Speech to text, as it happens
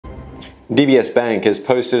DBS Bank has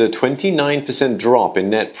posted a 29% drop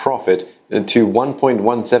in net profit to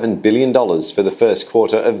 $1.17 billion for the first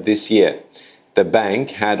quarter of this year. The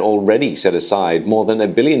bank had already set aside more than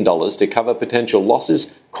 $1 billion to cover potential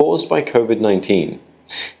losses caused by COVID-19.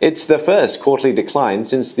 It's the first quarterly decline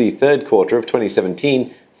since the third quarter of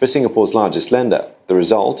 2017 for Singapore's largest lender. The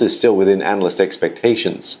result is still within analyst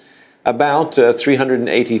expectations. About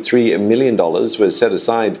 $383 million was set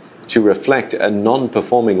aside to reflect a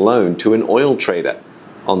non-performing loan to an oil trader.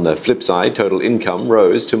 On the flip side, total income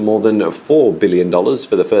rose to more than $4 billion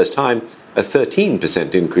for the first time, a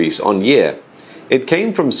 13% increase on year. It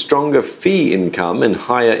came from stronger fee income and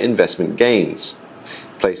higher investment gains,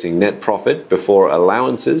 placing net profit before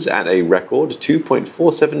allowances at a record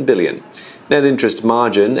 $2.47 billion. Net interest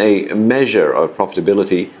margin, a measure of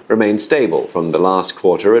profitability, remained stable from the last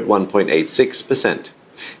quarter at 1.86%.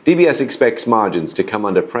 DBS expects margins to come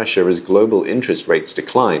under pressure as global interest rates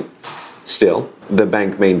decline. Still, the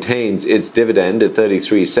bank maintains its dividend at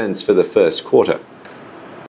 33 cents for the first quarter.